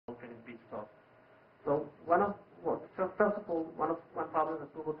first of all, one problem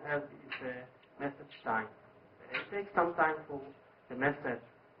that Turbot has is message time. It takes some time for the message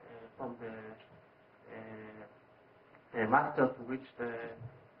from the master to reach the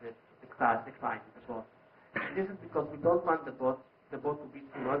client, the bot. And this is because we don't want the bot to be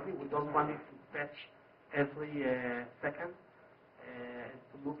too noisy. We don't want it to fetch every second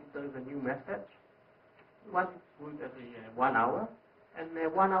to look if there is a new message. We want it to do it every 1 hour. And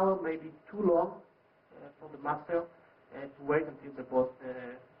 1 hour may be too long for the master to wait until the bot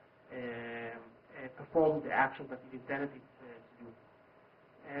perform the action that it intended it to do.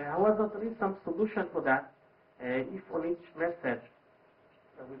 However, there is some solution for that. If on each message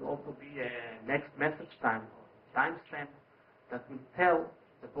there will also be a next message time or timestamp that will tell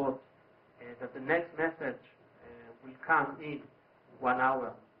the bot that the next message will come in 1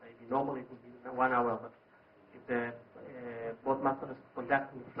 hour. Maybe normally it will be 1 hour, but if the bot master is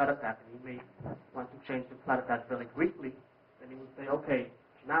conducting a flood attack and he may want to change the flood attack very quickly, then he will say, okay,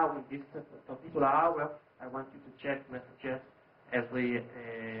 now in this particular hour, I want you to check messages every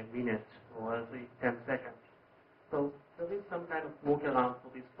minute or every 10 seconds. So there is some kind of workaround for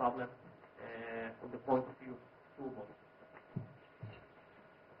this problem from the point of view of Turbot.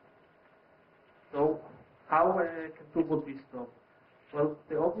 So how can Turbot be stopped? Well,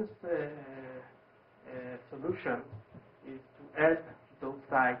 the obvious solution is to add to those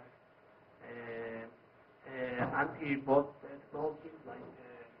sites anti-bot technologies like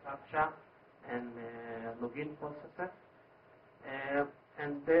CAPTCHA and login processes.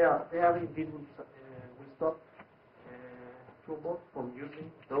 And they are indeed will stop Turbot from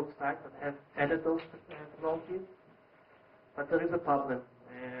using those sites that have added those technologies. But there is a problem.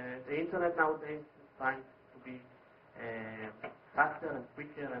 The internet nowadays is trying to be faster and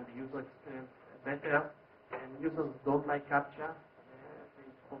quicker and the user experience better. And users don't like CAPTCHA.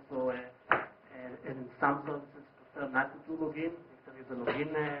 Also, in some services prefer not to do login. If there is a login,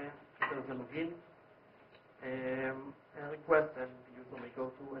 request, then the user may go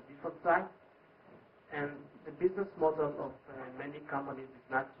to a different site. And the business model of many companies is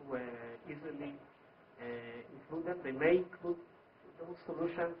not to easily include them. They may include those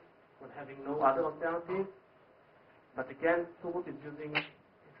solutions when having no other alternative. But again, Turbot is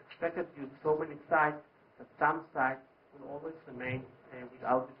expected to use so many sites that some sites will always remain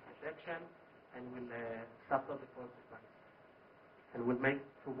without this protection and will suffer the consequences. And will make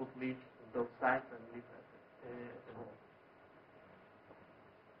Turbot live in those sites and live as a whole.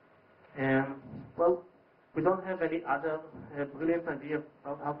 Well, we don't have any other brilliant idea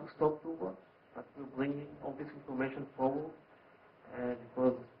about how to stop Turbot, but we're bringing all this information forward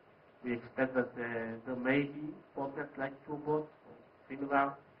because we expect that there may be botnets like Turbot,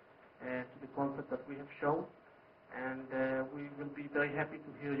 similar to the concept that we have shown, and we will be very happy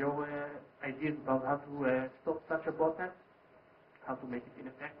to hear your ideas about how to stop such a botnet, how to make it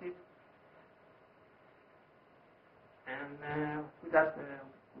ineffective. And with that,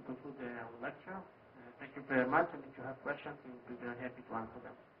 we conclude our lecture. Thank you very much, and if you have questions, we will be very happy to answer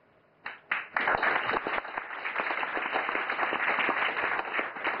them.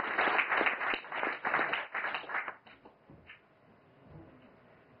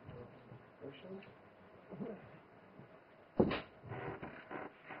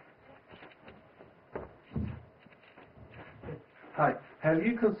 Hi. Have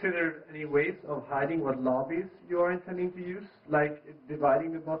you considered any ways of hiding what lobbies you are intending to use, like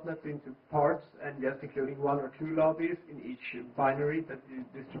dividing the botnet into parts and just including 1 or 2 lobbies in each binary that you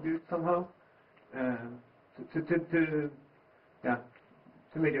distribute somehow, to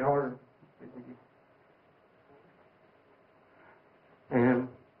make it harder, basically?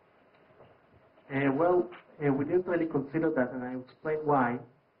 Well, we didn't really consider that, and I'll explain why.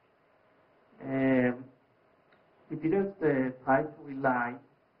 We didn't try to rely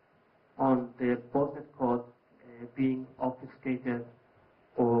on the botnet code being obfuscated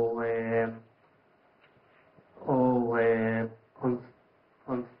or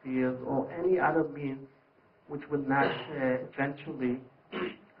concealed or any other means which will not eventually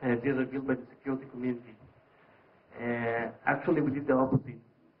be revealed by the security community. Actually, we did the opposite.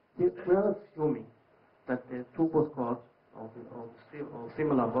 We are assuming that the Turbot code or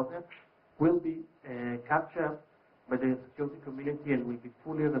similar botnet will be captured by the security community and will be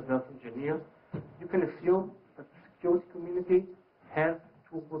fully reverse engineered. You can assume that the security community has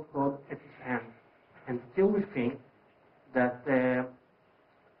Turbot code at its hand, and still we think that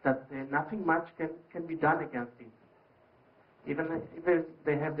nothing much can be done against it. Even if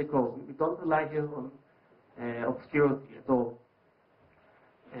they have the code, we don't rely here on obscurity at all.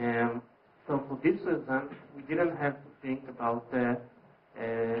 So for this reason, we didn't have to think about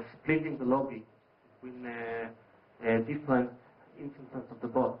splitting the lobby. between different instances of the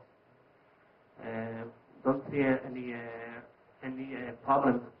bot. Don't see any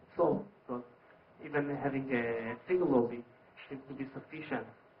problems solved, because even having a single lobby seems to be sufficient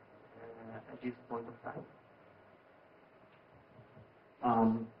at this point of time.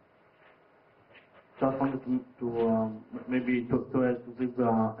 Just wanted to maybe to add to these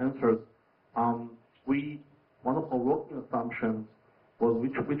answers. One of our working assumptions was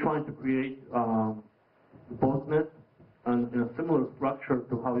we're trying to create the Botnet and in a similar structure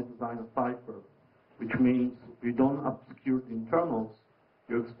to how we design a cipher, which means you don't obscure the internals,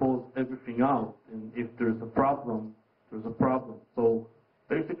 you expose everything out, and if there's a problem, there's a problem. So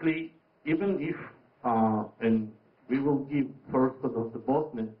basically, even if, and we will give source code of the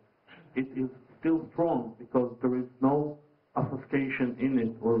Botnet, it is still strong because there is no obfuscation in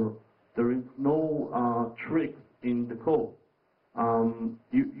it, or there is no tricks in the code.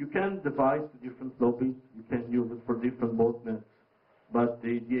 You can divide the different lobbies, you can use it for different botnets, but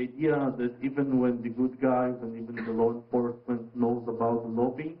the idea that even when the good guys and even the law enforcement knows about the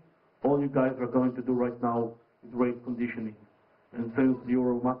lobby, all you guys are going to do right now is race conditioning. And since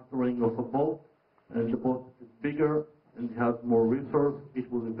you're mastering of a bot, and the bot is bigger and has more resources,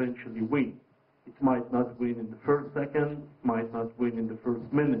 it will eventually win. It might not win in the first second, might not win in the first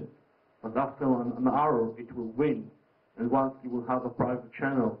minute, but after an hour it will win. And once you will have a private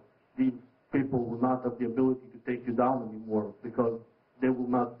channel, these people will not have the ability to take you down anymore, because they will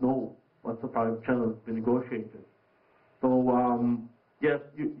not know what the private channel has been negotiated. So yes,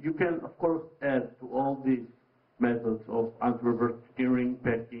 you can of course add to all these methods of anti-reverse steering,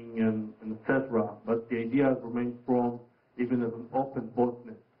 packing, and etc. But the idea remains strong even as an open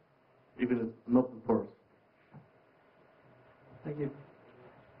botnet, even as an open source. Thank you.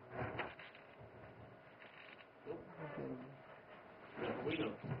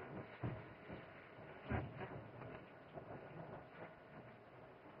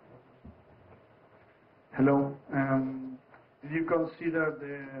 Hello. Did you consider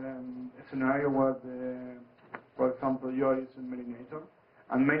the scenario where, for example, you are using Melinator,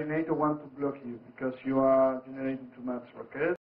 and Melinator wants to block you because you are generating too much requests?